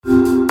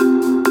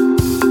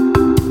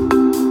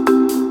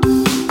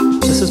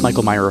This is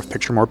Michael Meyer of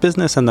Picture More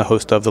Business and the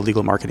host of the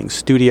Legal Marketing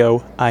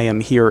Studio. I am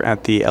here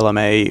at the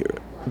LMA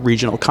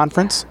Regional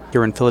Conference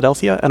here in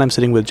Philadelphia, and I'm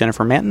sitting with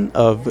Jennifer Manton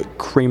of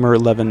Kramer,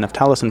 Levin,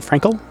 Naftalis &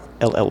 Frankel,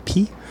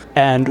 LLP.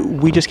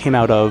 And we just came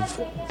out of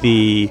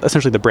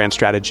essentially the brand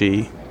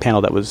strategy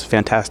panel that was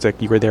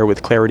fantastic. You were there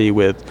with Clarity,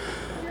 with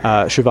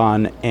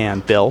Siobhan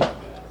and Bill.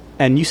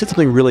 And you said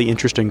something really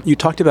interesting. You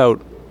talked about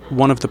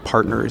one of the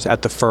partners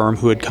at the firm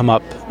who had come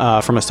up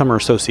from a summer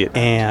associate,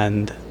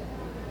 and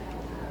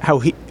how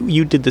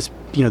you did this,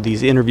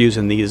 these interviews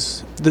and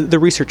the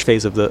research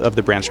phase of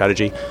the brand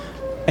strategy,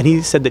 and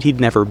he said that he'd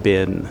never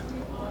been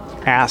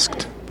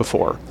asked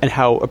before, and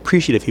how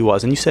appreciative he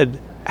was. And you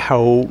said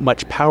how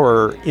much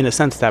power, in a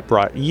sense, that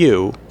brought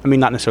you. I mean,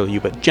 not necessarily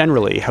you, but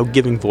generally, how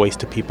giving voice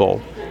to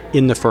people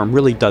in the firm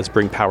really does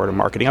bring power to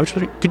marketing. I was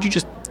wondering, could you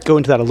just go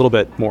into that a little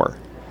bit more?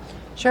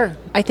 Sure.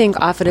 I think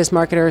often as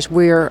marketers,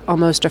 we're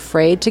almost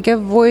afraid to give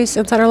voice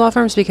inside our law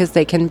firms because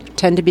they can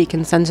tend to be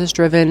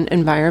consensus-driven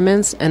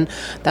environments, and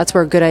that's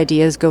where good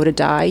ideas go to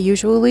die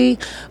usually.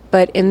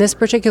 But in this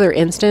particular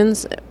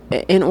instance,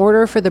 in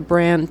order for the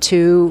brand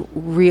to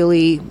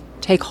really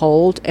take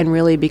hold and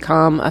really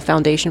become a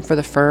foundation for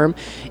the firm,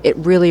 it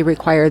really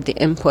required the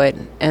input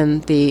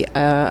and the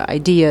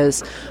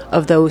ideas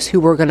of those who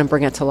were going to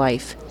bring it to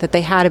life, that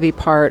they had to be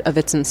part of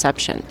its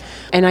inception.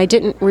 And I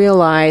don't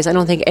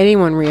think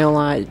anyone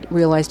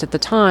realized at the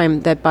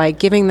time that by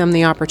giving them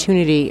the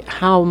opportunity,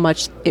 how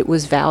much it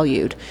was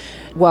valued.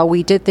 While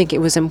we did think it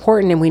was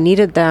important and we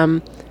needed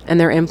them and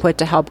their input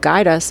to help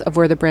guide us of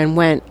where the brand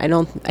went,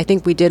 I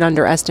think we did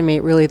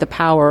underestimate really the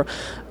power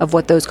of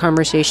what those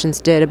conversations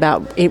did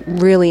about it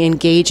really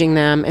engaging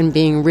them and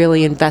being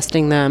really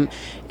investing them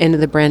into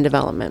the brand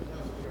development.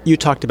 You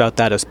talked about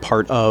that as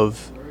part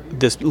of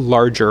this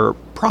larger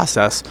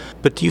process,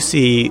 but do you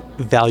see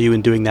value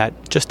in doing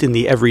that just in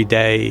the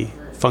everyday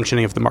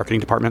functioning of the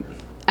marketing department?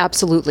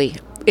 Absolutely.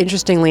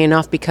 Interestingly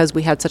enough, because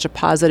we had such a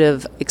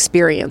positive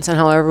experience and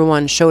how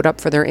everyone showed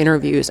up for their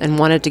interviews and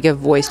wanted to give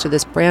voice to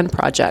this brand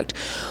project,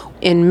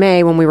 in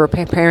May, when we were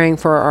preparing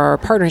for our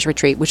partners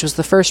retreat, which was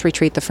the first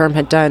retreat the firm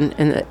had done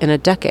in a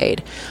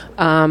decade,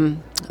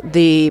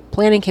 the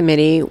planning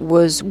committee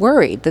was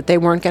worried that they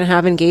weren't going to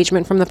have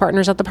engagement from the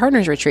partners at the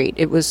partners retreat.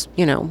 It was,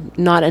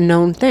 not a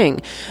known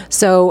thing.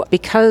 So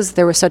because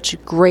there was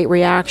such great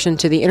reaction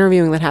to the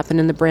interviewing that happened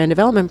in the brand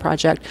development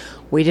project,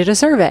 we did a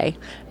survey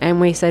and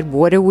we said,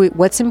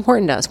 what's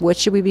important to us? What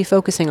should we be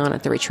focusing on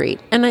at the retreat?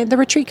 And the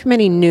retreat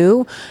committee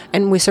knew,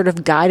 and we sort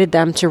of guided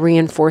them to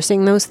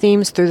reinforcing those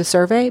themes through the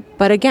survey.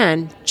 But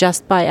again,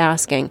 just by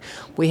asking,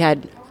 we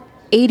had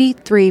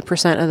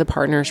 83% of the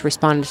partners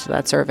responded to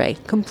that survey,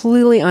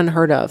 completely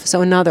unheard of.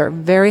 So another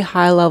very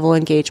high-level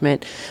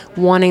engagement,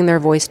 wanting their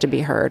voice to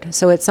be heard.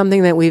 So it's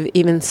something that we've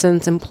even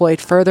since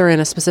employed further in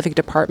a specific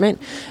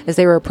department. As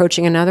they were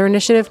approaching another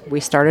initiative,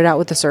 we started out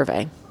with the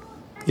survey.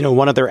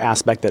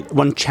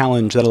 One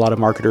challenge that a lot of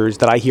marketers,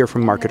 that I hear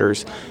from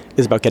marketers,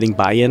 is about getting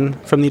buy-in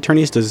from the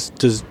attorneys.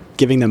 Does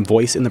giving them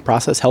voice in the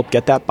process help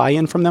get that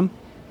buy-in from them?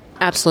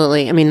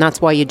 Absolutely. I mean, that's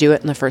why you do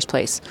it in the first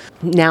place.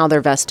 Now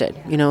they're vested.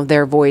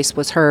 Their voice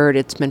was heard.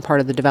 It's been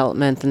part of the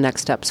development, the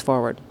next steps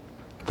forward.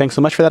 Thanks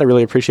so much for that. I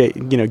really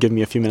appreciate, giving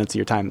me a few minutes of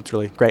your time. It's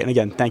really great. And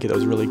again, thank you. That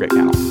was a really great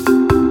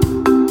panel.